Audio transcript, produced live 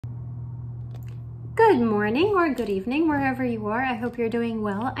Good morning or good evening, wherever you are. I hope you're doing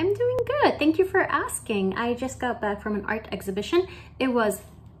well. I'm doing good. Thank you for asking. I just got back from an art exhibition. It was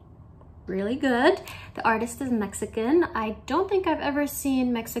really good. The artist is Mexican. I don't think I've ever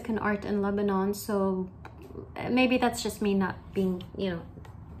seen Mexican art in Lebanon, so maybe that's just me not being,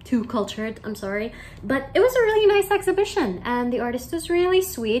 too cultured. I'm sorry. But it was a really nice exhibition and the artist was really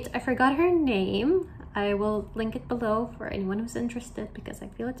sweet. I forgot her name. I will link it below for anyone who's interested because I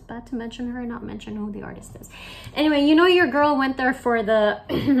feel it's bad to mention her and not mention who the artist is. Anyway, your girl went there for the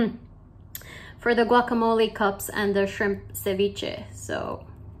for the guacamole cups and the shrimp ceviche. So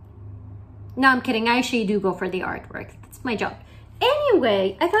no, I'm kidding. I actually do go for the artwork. That's my job.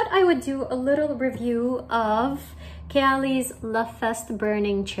 Anyway, I thought I would do a little review of Kayali's Lovefest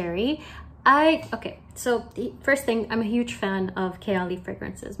Burning Cherry. Okay, so the first thing, I'm a huge fan of Kayali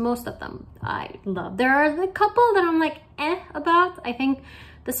fragrances. Most of them I love. There are a couple that I'm like about. I think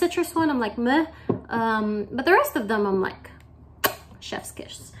the citrus one I'm like meh, but the rest of them I'm like chef's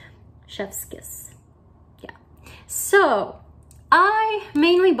kiss. Chef's kiss. Yeah. So I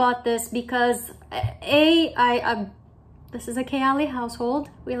mainly bought this because this is a Kayali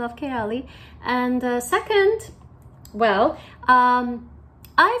household. We love Kayali, and second, well,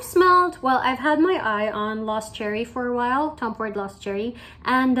 I've had my eye on Lost Cherry for a while, Tom Ford Lost Cherry,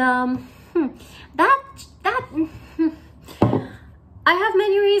 and I have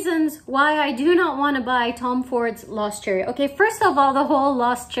many reasons why I do not want to buy Tom Ford's Lost Cherry. Okay, first of all, the whole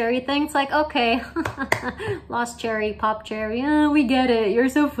Lost Cherry thing, it's like, okay, Lost Cherry, Pop Cherry, we get it, you're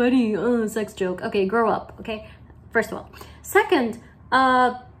so funny, sex joke. Okay, grow up, okay, first of all. Second,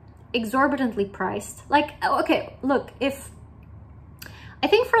 exorbitantly priced. Like, okay, look, I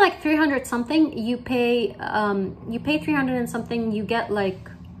think for like 300 something, you pay 300 and something, you get like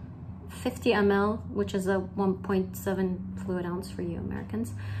 50 ml, which is a 1.7 fluid ounce for you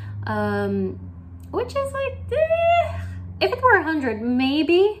Americans, which is like, if it were 100,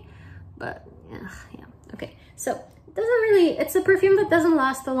 maybe, but yeah, okay. So it doesn't really, it's a perfume that doesn't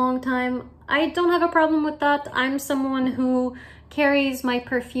last a long time. I don't have a problem with that. I'm someone who carries my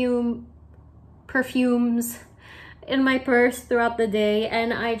perfumes in my purse throughout the day,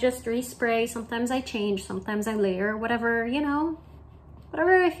 and I just respray. Sometimes I change, sometimes I layer, whatever,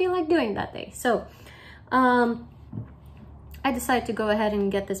 whatever I feel like doing that day. So I decided to go ahead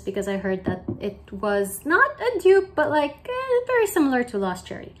and get this because I heard that it was not a dupe, but like very similar to Lost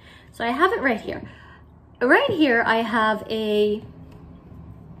Cherry. So I have it right here. Right here I have a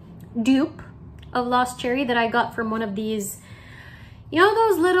dupe of Lost Cherry that I got from one of these,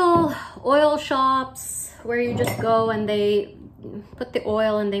 those little oil shops where you just go and they put the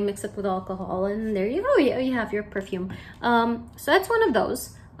oil and they mix it with alcohol, and there you go, you have your perfume. So that's one of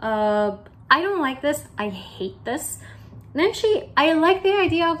those. I don't like this. I hate this. And actually, I like the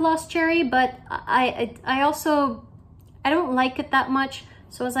idea of Lost Cherry, but I don't like it that much.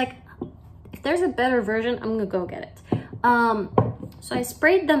 So I was like, if there's a better version, I'm gonna go get it. So I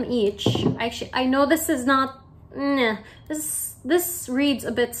sprayed them each. Actually, I know this is not, this reads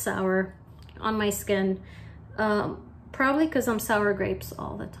a bit sour on my skin, probably because I'm sour grapes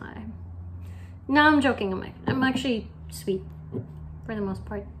all the time. No, I'm joking. I'm actually sweet for the most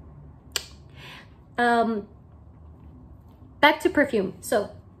part. Back to perfume.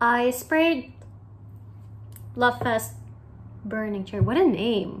 So I sprayed Lovefest Burning Cherry. What a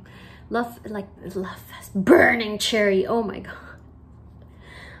name! Lovefest Burning Cherry. Oh my god.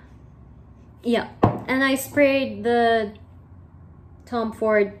 Yeah, and I sprayed the Tom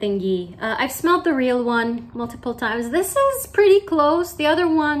Ford thingy. I've smelled the real one multiple times. This is pretty close. The other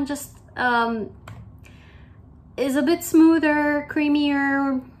one just is a bit smoother,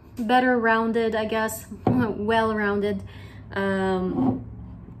 creamier, better rounded, I guess. Well rounded.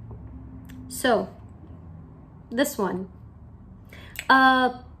 So this one,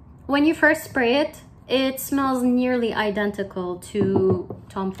 when you first spray it, it smells nearly identical to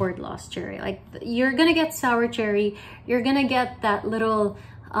Tom Ford Lost Cherry. Like, you're gonna get sour cherry, you're gonna get that little,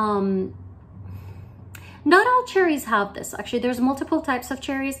 not all cherries have this. Actually, there's multiple types of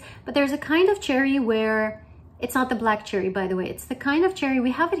cherries, but there's a kind of cherry where, it's not the black cherry, by the way, it's the kind of cherry,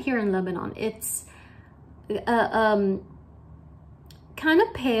 we have it here in Lebanon. It's kind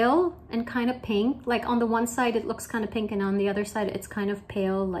of pale and kind of pink. Like on the one side it looks kind of pink, and on the other side it's kind of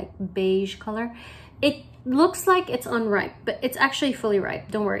pale, like beige color. It looks like it's unripe, but it's actually fully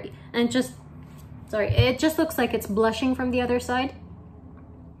ripe, don't worry. And it just looks like it's blushing from the other side.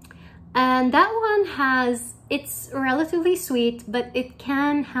 And that one it's relatively sweet, but it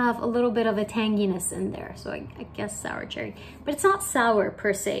can have a little bit of a tanginess in there. So I guess sour cherry, but it's not sour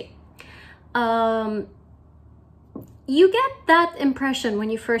per se. You get that impression when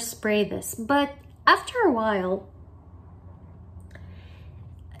you first spray this, but after a while,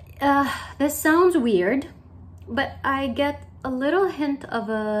 this sounds weird, but I get a little hint of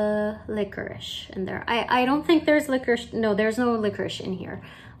a licorice in there. I don't think there's licorice. No, there's no licorice in here.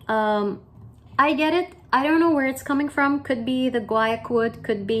 I get it. I don't know where it's coming from. Could be the guaiac wood,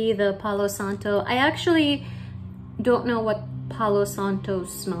 could be the Palo Santo. I actually don't know what Palo Santo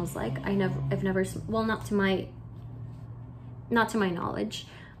smells like. I've never, well, not to my knowledge.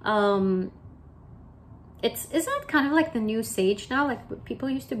 Isn't it kind of like the new sage now? Like people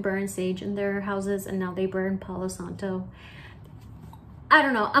used to burn sage in their houses and now they burn Palo Santo. I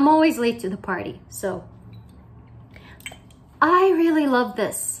don't know. I'm always late to the party. So I really love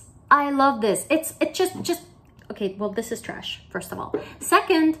this. I love this. It's just, okay, well, this is trash, first of all.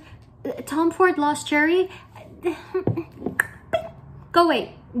 Second, Tom Ford Lost Cherry. Go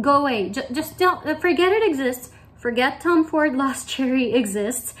away. Go away. Just don't, forget it exists. Forget Tom Ford Lost Cherry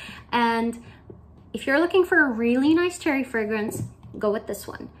exists. And if you're looking for a really nice cherry fragrance, go with this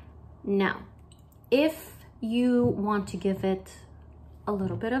one. Now, if you want to give it a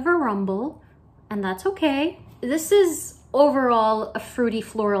little bit of a rumble, and that's okay. This is overall a fruity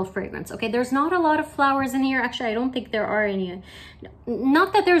floral fragrance. Okay, there's not a lot of flowers in here. Actually, I don't think there are any.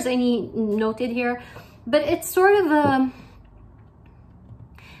 Not that there's any noted here, but it's sort of a,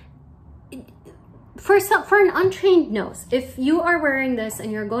 for an untrained nose, if you are wearing this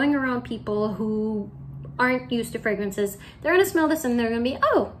and you're going around people who aren't used to fragrances, they're gonna smell this and they're gonna be,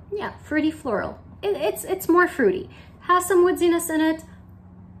 oh yeah, fruity floral. It's more fruity, has some woodiness in it,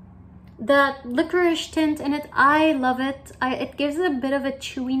 that licorice tint in it. I love it. It gives it a bit of a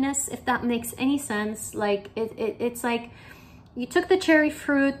chewiness, if that makes any sense. Like it's like you took the cherry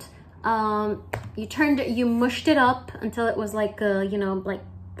fruit, you mushed it up until it was like a, you know, like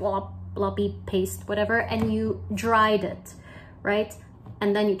bloppy paste, whatever, and you dried it, right?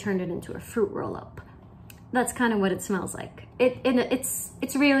 And then you turned it into a fruit roll up. That's kind of what it smells like.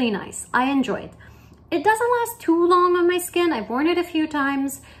 It's really nice. I enjoy it. It doesn't last too long on my skin. I've worn it a few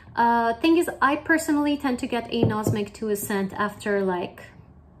times. Thing is, I personally tend to get a Nosmic to a scent after like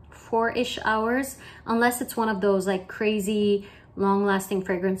 4-ish hours, unless it's one of those like crazy long-lasting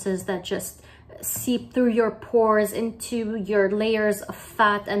fragrances that just seep through your pores into your layers of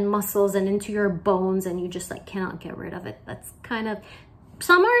fat and muscles and into your bones, and you just like cannot get rid of it. That's kind of,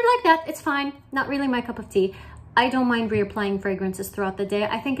 some are like that. It's fine. Not really my cup of tea. I don't mind reapplying fragrances throughout the day.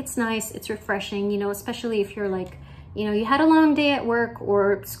 I think it's nice. It's refreshing, you know, especially if you're like, you know, you had a long day at work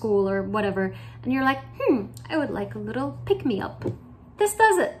or school or whatever, and you're like, I would like a little pick-me-up. This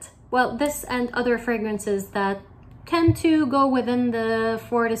does it. Well, this and other fragrances that tend to go within the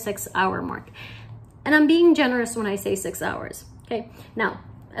 4 to 6 hour mark. And I'm being generous when I say 6 hours, okay? Now,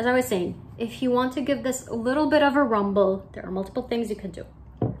 as I was saying, if you want to give this a little bit of a rumble, there are multiple things you could do.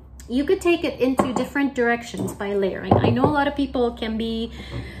 You could take it into different directions by layering. I know a lot of people can be,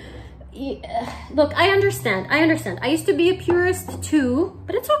 look, I understand. I used to be a purist too,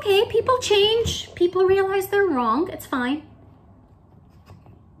 but it's okay. People change. People realize they're wrong. It's fine.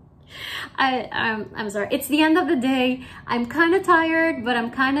 I'm sorry. It's the end of the day. I'm kind of tired, but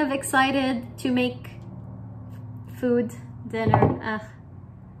I'm kind of excited to make food, dinner.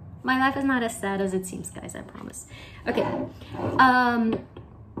 My life is not as sad as it seems, guys. I promise. Okay.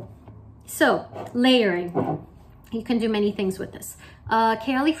 So layering. You can do many things with this.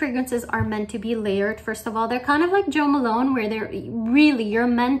 Kayali fragrances are meant to be layered. First of all, they're kind of like Jo Malone, where you're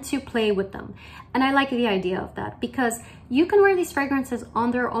meant to play with them. And I like the idea of that, because you can wear these fragrances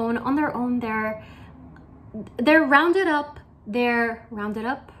on their own. They're rounded up, they're rounded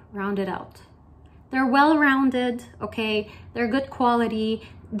up, rounded out. They're well-rounded, okay? They're good quality.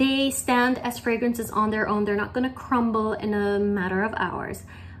 They stand as fragrances on their own. They're not gonna crumble in a matter of hours.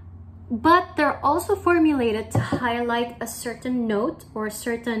 But they're also formulated to highlight a certain note or a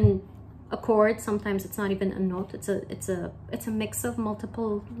certain accord. Sometimes it's not even a note, it's a mix of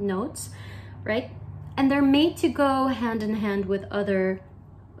multiple notes, right? And they're made to go hand in hand with other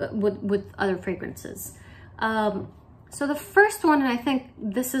fragrances. So the first one, and I think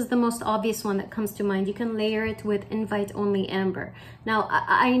this is the most obvious one that comes to mind, you can layer it with Invite Only Amber. Now,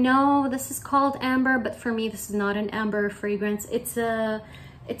 I know this is called amber, but for me, this is not an amber fragrance. It's a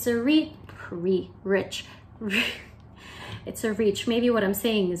reach. It's a reach. Maybe what I'm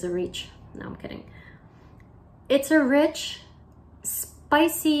saying is a reach. No, I'm kidding. It's a rich,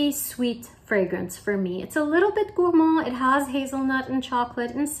 spicy, sweet fragrance for me. It's a little bit gourmand. It has hazelnut and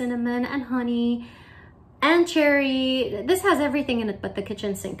chocolate and cinnamon and honey and cherry. This has everything in it but the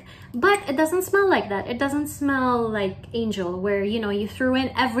kitchen sink. But it doesn't smell like that. It doesn't smell like Angel, where, you know, you threw in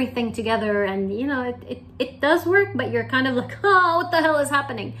everything together and, you know, it does work, but you're kind of like, oh, what the hell is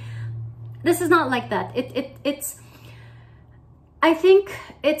happening? this is not like that. It's, I think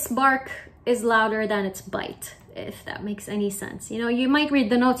its bark is louder than its bite, if that makes any sense. You know, you might read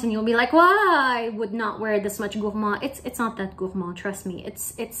the notes and you'll be like, well, I would not wear this much gourmand. It's not that gourmand, trust me.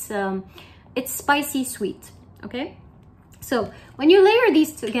 It's spicy sweet, okay? So when you layer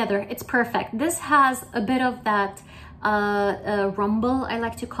these together, it's perfect. This has a bit of that rumble, I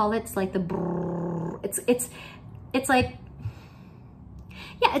like to call it. It's like the brrr. It's like,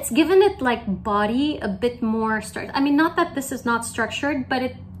 yeah, it's given it like body a bit more structure. I mean, not that this is not structured, but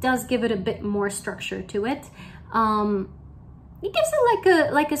it does give it a bit more structure to it. It gives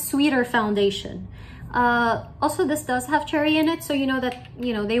it like a sweeter foundation. Also, this does have cherry in it, so you know that,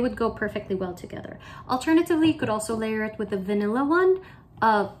 you know, they would go perfectly well together. Alternatively, you could also layer it with the vanilla one.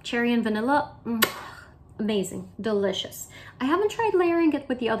 Cherry and vanilla, amazing, delicious. I haven't tried layering it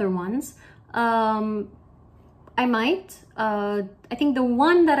with the other ones. I might. I think the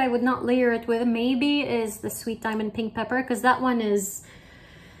one that I would not layer it with maybe is the Sweet Diamond Pink Pepper, because that one is...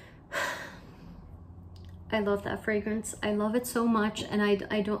 I love that fragrance. I love it so much, and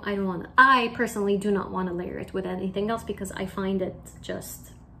I personally do not want to layer it with anything else because I find it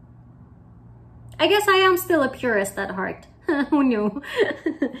just... I guess I am still a purist at heart. Who knew?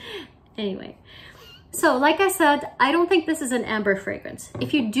 Anyway. So, like I said, I don't think this is an amber fragrance.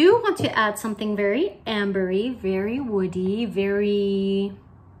 If you do want to add something very ambery, very woody, very...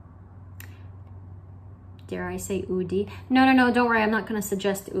 Dare I say oud-y? No, don't worry, I'm not going to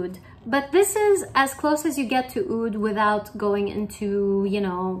suggest oud. But this is as close as you get to oud without going into, you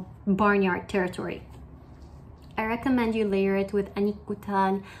know, barnyard territory. I recommend you layer it with Annick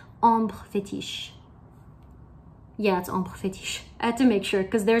Goutal Ambre Fétiche. Yeah, it's Ambre Fétiche. I had to make sure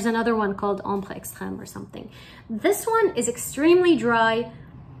because there's another one called Ambre Extrême or something. This one is extremely dry.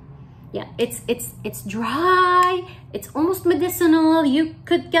 Yeah, it's dry. It's almost medicinal. You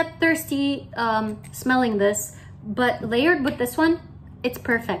could get thirsty smelling this, but layered with this one, it's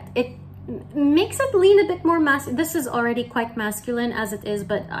perfect. It makes it lean a bit more masculine. This is already quite masculine as it is,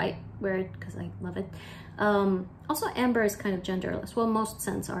 but I wear it because I love it. Also, amber is kind of genderless. Well, most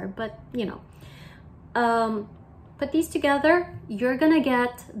scents are, but you know. Put these together, you're gonna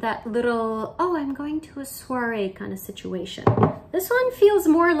get that little, oh, I'm going to a soiree kind of situation. This one feels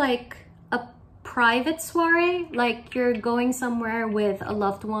more like a private soiree, like you're going somewhere with a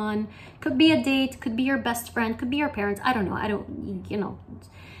loved one. Could be a date, could be your best friend, could be your parents. I don't know, you know.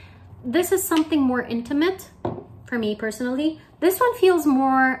 This is something more intimate for me personally. This one feels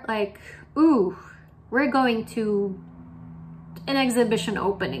more like, ooh, we're going to an exhibition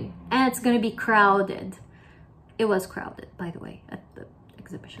opening and it's gonna be crowded. It was crowded, by the way, at the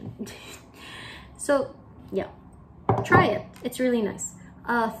exhibition. So, yeah, try it. It's really nice.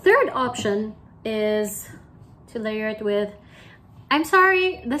 Third option is to layer it with... I'm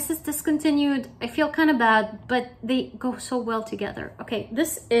sorry, this is discontinued. I feel kind of bad, but they go so well together. Okay,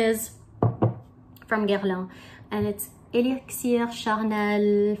 this is from Guerlain, and it's Elixir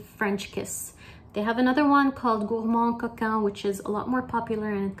Charnel French Kiss. They have another one called Gourmand Coquin, which is a lot more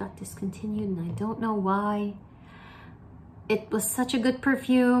popular, and it got discontinued, and I don't know why. It was such a good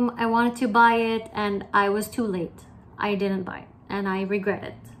perfume. I wanted to buy it and I was too late. I didn't buy it and I regret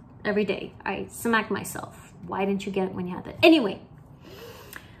it every day. I smack myself. Why didn't you get it when you had it? Anyway,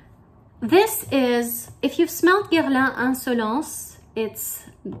 this is, if you've smelled Guerlain Insolence,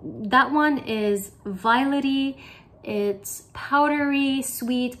 that one is violety. It's powdery,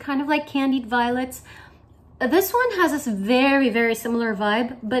 sweet, kind of like candied violets. This one has this very, very similar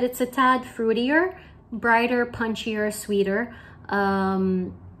vibe, but it's a tad fruitier, brighter, punchier, sweeter,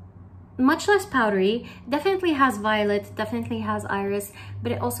 much less powdery. Definitely has violet, definitely has iris,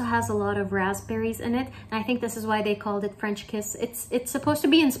 but it also has a lot of raspberries in it, and I think this is why they called it French Kiss. It's supposed to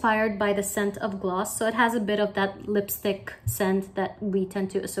be inspired by the scent of gloss, so it has a bit of that lipstick scent that we tend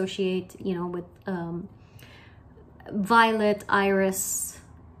to associate, you know, with violet, iris,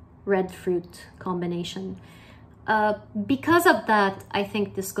 red fruit combination. Because of that, I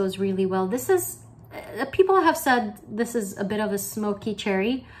think this goes really well. This is people have said this is a bit of a smoky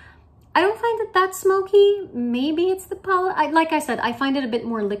cherry. I don't find it that smoky. Maybe it's the pollen. Like I said, I find it a bit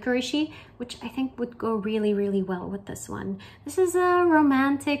more licoricey, which I think would go really, really well with this one. This is a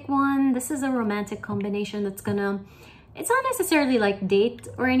romantic one. This is a romantic combination that's gonna... It's not necessarily like date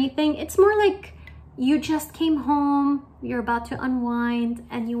or anything. It's more like you just came home, you're about to unwind,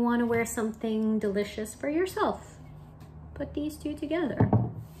 and you want to wear something delicious for yourself. Put these two together.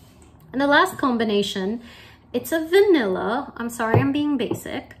 And the last combination, it's a vanilla. I'm sorry, I'm being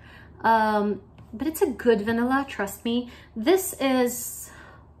basic. But it's a good vanilla, trust me. This is,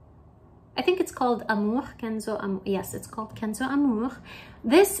 I think it's called Amour, Kenzo Amour. Yes, it's called Kenzo Amour.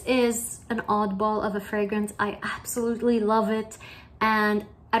 This is an oddball of a fragrance. I absolutely love it, and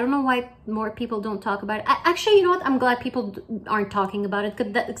I don't know why more people don't talk about it. Actually, you know what? I'm glad people aren't talking about it,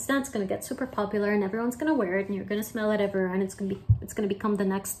 because that's gonna get super popular and everyone's gonna wear it and you're gonna smell it everywhere, and it's gonna become the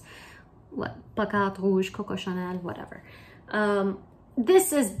next, what, Pacat Rouge, Coco Chanel, whatever.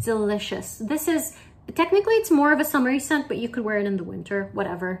 This is delicious. This is, technically it's more of a summery scent, but you could wear it in the winter,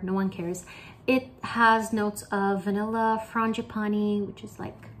 whatever, no one cares. It has notes of vanilla, frangipani, which is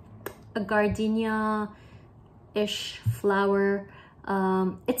like a gardenia-ish flower.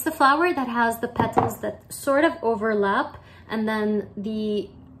 It's the flower that has the petals that sort of overlap, and then the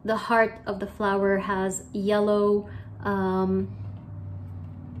heart of the flower has yellow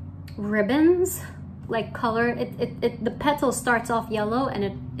ribbons, like color. The petal starts off yellow and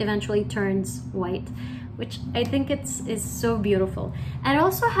it eventually turns white, which I think is so beautiful. And it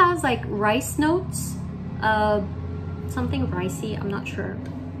also has like rice notes, something ricey. I'm not sure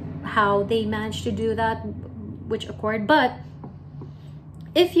how they managed to do that, which accord, but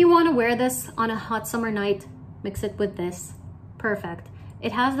if you want to wear this on a hot summer night, mix it with this. Perfect.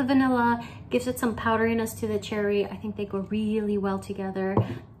 It has the vanilla, gives it some powderiness to the cherry. I think they go really well together.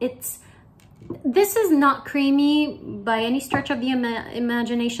 This is not creamy by any stretch of the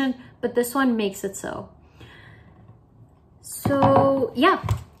imagination, but this one makes it so. So yeah,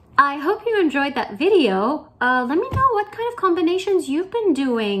 I hope you enjoyed that video. Let me know what kind of combinations you've been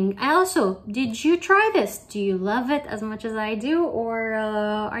doing. Also, did you try this? Do you love it as much as I do? Or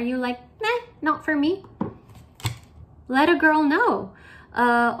are you like, nah, not for me? Let a girl know.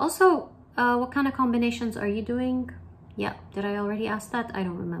 Also, what kind of combinations are you doing? Yeah, did I already ask that? I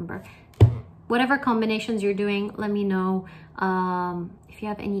don't remember. Whatever combinations you're doing, let me know. If you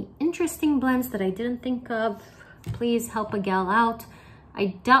have any interesting blends that I didn't think of, please help a gal out.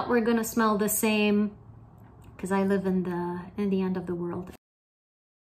 I doubt we're gonna smell the same, because I live in the end of the world.